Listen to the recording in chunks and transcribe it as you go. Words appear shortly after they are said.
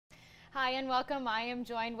Hi and welcome. I am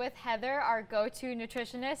joined with Heather, our go-to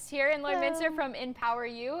nutritionist here in Lloydminster from Empower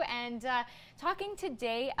You, and talking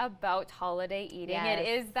today about holiday eating. Yes. It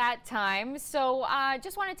is that time, so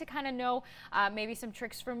just wanted to kind of know maybe some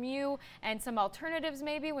tricks from you and some alternatives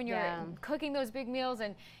maybe when you're cooking those big meals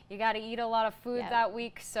and you got to eat a lot of food that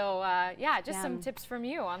week. So yeah, just some tips from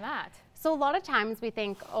you on that. So a lot of times we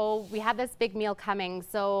think, oh, we have this big meal coming,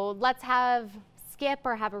 so let's skip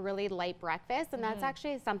or have a really light breakfast, and that's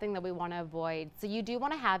actually something that we want to avoid. So you do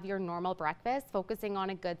want to have your normal breakfast, focusing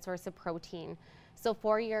on a good source of protein. So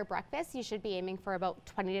for your breakfast, you should be aiming for about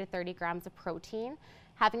 20 to 30 grams of protein,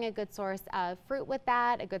 having a good source of fruit with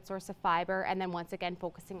that, a good source of fiber, and then once again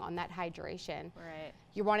focusing on that hydration. Right.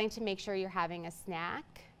 You're wanting to make sure you're having a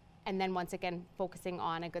snack, and then once again focusing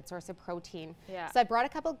on a good source of protein. Yeah. So I brought a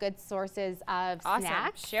couple good sources of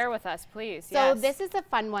snacks. Share with us, please. So this is a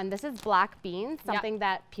fun one. This is black beans, something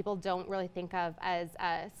that people don't really think of as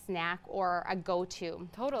a snack or a go-to.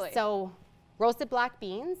 Totally. So roasted black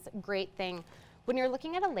beans, great thing. When you're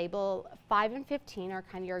looking at a label, 5 and 15 are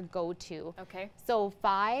kind of your go-to. Okay. So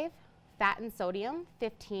 5, fat and sodium,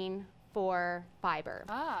 15 for fiber.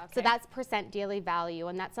 Ah, okay. So that's percent daily value,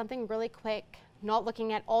 and that's something really quick. Not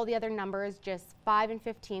looking at all the other numbers, just 5 and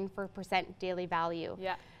 15 for percent daily value.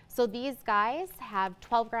 Yeah. So these guys have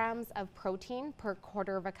 12 grams of protein per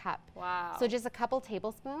quarter of a cup. Wow. So just a couple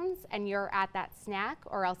tablespoons and you're at that snack,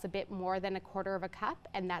 or else a bit more than a quarter of a cup,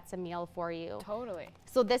 and that's a meal for you. Totally.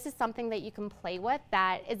 So this is something that you can play with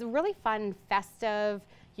that is really fun, festive.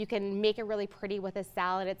 You can make it really pretty with a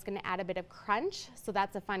salad. It's going to add a bit of crunch, so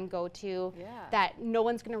that's a fun go-to that no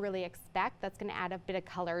one's going to really expect. That's going to add a bit of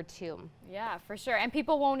color too. Yeah, for sure. And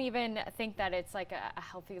people won't even think that it's like a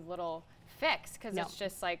healthy little fix, because it's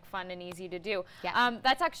just like fun and easy to do. Yeah.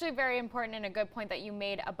 That's actually very important and a good point that you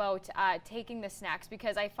made about taking the snacks,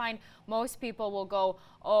 because I find most people will go,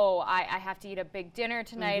 oh, I have to eat a big dinner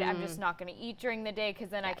tonight. I'm just not going to eat during the day because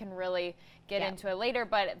then I can really get into it later.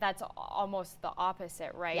 But that's almost the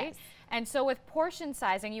opposite, right? Yes. And so with portion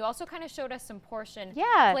sizing, you also kind of showed us some portion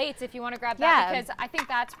plates if you want to grab that, because I think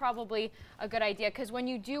that's probably a good idea, because when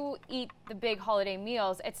you do eat the big holiday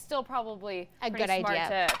meals, it's still probably a pretty good smart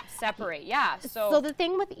idea to separate. Yeah. So the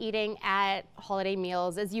thing with eating at holiday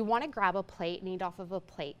meals is you want to grab a plate and eat off of a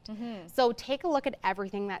plate. So take a look at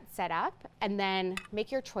everything that's set up and then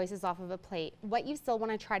make your choices off of a plate. What you still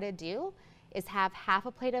want to try to do is have half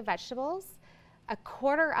a plate of vegetables, a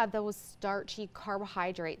quarter of those starchy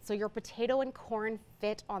carbohydrates. So your potato and corn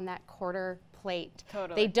fit on that quarter plate.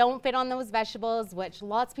 Totally. They don't fit on those vegetables, which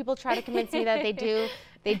lots of people try to convince me that they do.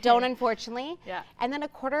 They don't, unfortunately. Yeah. And then a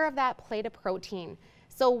quarter of that plate of protein.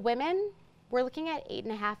 So women, we're looking at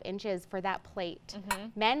 8.5 inches for that plate.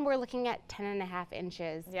 Men, we're looking at 10.5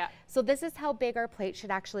 inches. Yeah. So this is how big our plate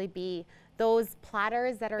should actually be. Those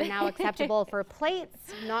platters that are now acceptable for plates,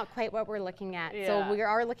 not quite what we're looking at. So we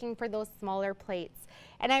are looking for those smaller plates.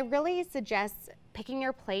 And I really suggest picking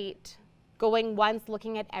your plate, going once,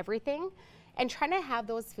 looking at everything, and trying to have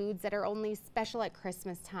those foods that are only special at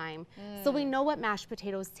Christmas time. So we know what mashed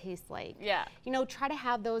potatoes taste like. Yeah. You know, try to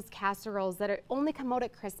have those casseroles that only come out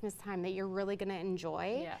at Christmas time that you're really gonna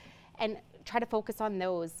enjoy. Yeah. And try to focus on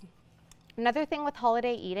those. Another thing with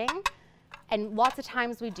holiday eating, and lots of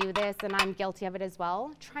times we do this, and I'm guilty of it as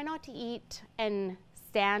well, try not to eat and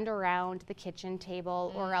stand around the kitchen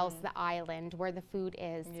table or else the island where the food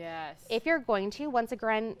is. Yes. If you're going to, once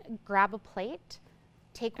again, grab a plate,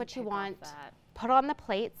 take what you want, put on the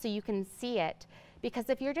plate so you can see it. Because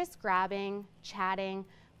if you're just grabbing, chatting,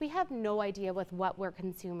 we have no idea with what we're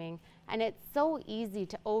consuming. And it's so easy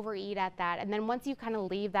to overeat at that. And then once you kind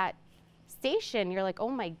of leave that station, you're like, oh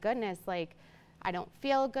my goodness, like, I don't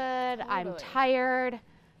feel good, I'm tired.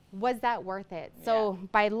 Was that worth it? So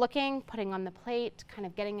by looking, putting on the plate, kind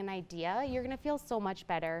of getting an idea, you're gonna feel so much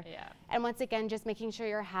better. Yeah. And once again, just making sure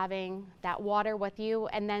you're having that water with you,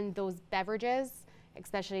 and then those beverages,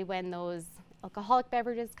 especially when those alcoholic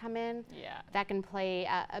beverages come in, that can play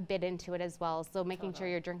a bit into it as well. So making sure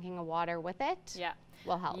you're drinking a water with it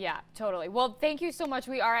will help. Yeah, totally. Well, thank you so much.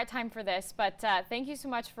 We are at time for this, but thank you so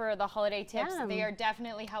much for the holiday tips. They are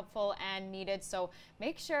definitely helpful and needed. So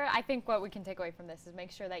make sure, I think what we can take away from this is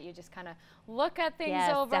make sure that you just kind of look at things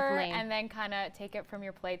over and then kind of take it from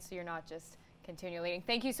your plate so you're not just continually eating.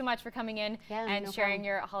 Thank you so much for coming in and sharing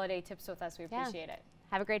your holiday tips with us. We appreciate it.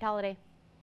 Have a great holiday.